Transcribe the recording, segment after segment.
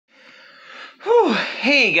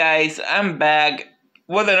Hey guys, I'm back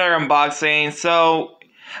with another unboxing. So,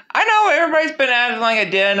 I know everybody's been acting like I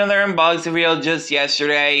did another unboxing video just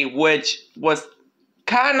yesterday, which was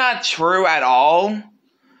kind of not true at all.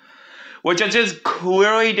 Which I just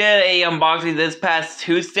clearly did a unboxing this past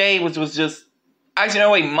Tuesday, which was just, actually no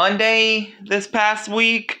wait, Monday this past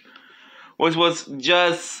week, which was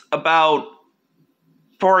just about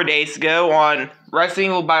 4 days ago on Resident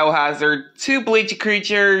Evil Biohazard, 2 Bleacher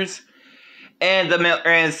creatures, and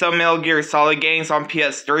some Metal Gear Solid games on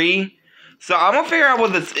PS3. So I'm gonna figure out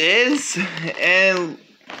what this is, and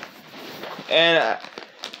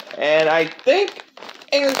I think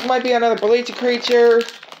this might be another Bleacher creature.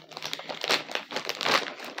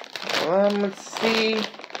 Let's see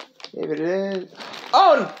if it is.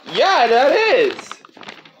 Oh yeah, that is.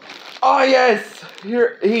 Oh yes,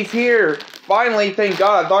 he's here. Finally, thank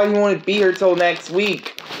God. I thought he wouldn't be here till next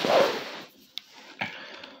week.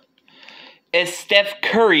 It's Steph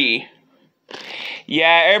Curry.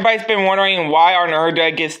 Yeah, everybody's been wondering why on earth did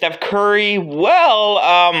I get Steph Curry. Well,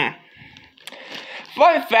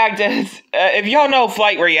 fun fact is, if y'all know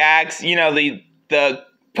Flightreacts, you know, the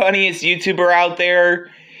funniest YouTuber out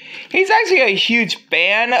there, he's actually a huge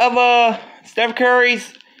fan of Steph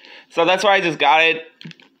Curry's. So that's why I just got it.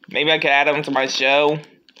 Maybe I could add him to my show.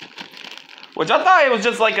 Which I thought it was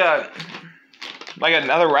just like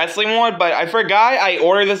another wrestling one, but I forgot I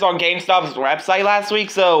ordered this on GameStop's website last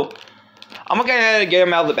week, so I'm gonna get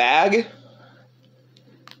him out of the bag.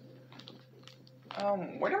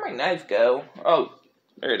 Where did my knife go? Oh,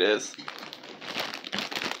 there it is.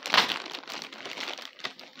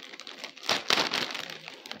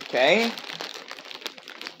 Okay.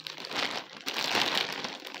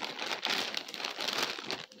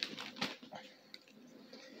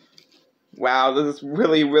 Wow, this is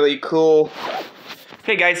really, really cool.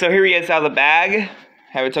 Okay guys, so here he is out of the bag.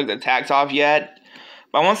 Haven't took the tags off yet.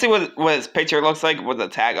 But I want to see what his picture looks like with the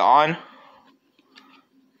tag on.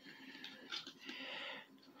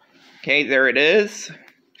 Okay, there it is.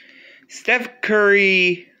 Stephen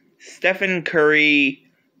Curry,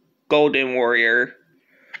 Golden Warrior.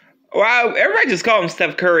 Wow, everybody just call him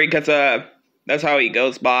Steph Curry because that's how he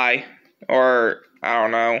goes by. Or, I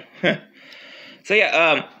don't know. So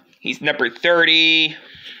yeah, he's number 30.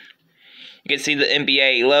 You can see the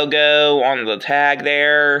NBA logo on the tag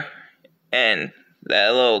there. And that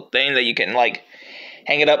little thing that you can, like,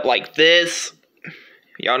 hang it up like this.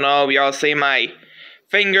 Y'all know, y'all see my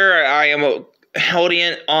finger. I am holding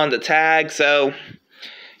it on the tag, so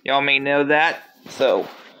y'all may know that. So,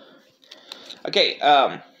 okay,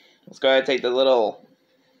 let's go ahead and take the little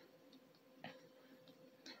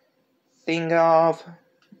thing off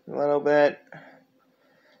a little bit.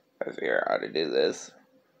 I figure out how to do this.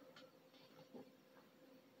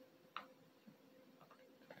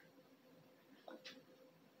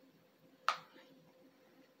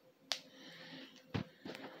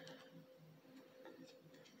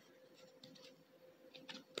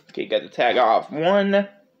 Okay, got the tag off. One.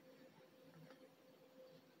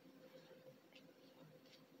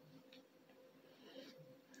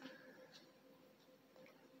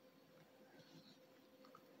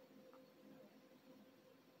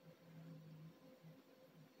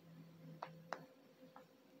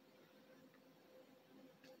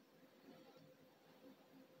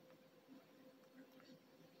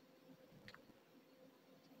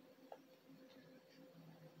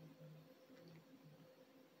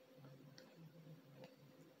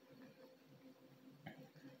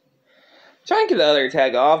 Trying to get the other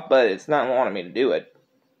tag off, but it's not wanting me to do it.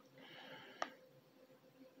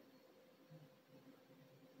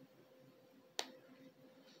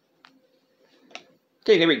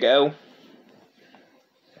 Okay, there we go.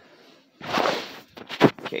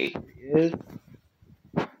 Okay, here it is.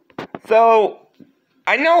 So,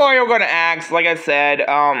 I know what you're going to ask, like I said,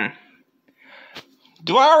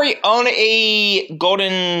 do I already own a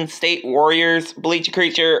Golden State Warriors Bleacher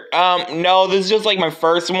creature? No, this is just like my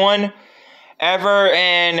first one ever,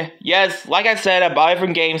 and yes, like I said, I bought it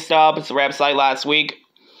from GameStop. It's a website last week.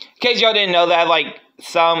 In case y'all didn't know that, like,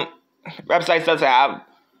 some websites doesn't have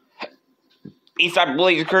these type of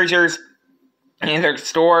Bleacher creatures in their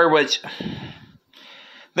store, which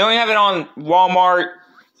they only have it on Walmart's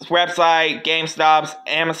website, GameStop's,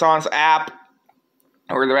 Amazon's app,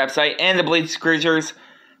 or the website, and the Bleacher creatures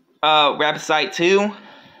website too.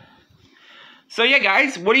 So yeah,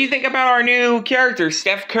 guys, what do you think about our new character,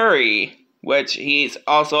 Steph Curry? Which he's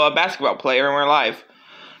also a basketball player in real life.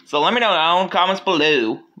 So let me know down in the comments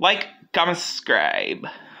below. Like, comment, subscribe.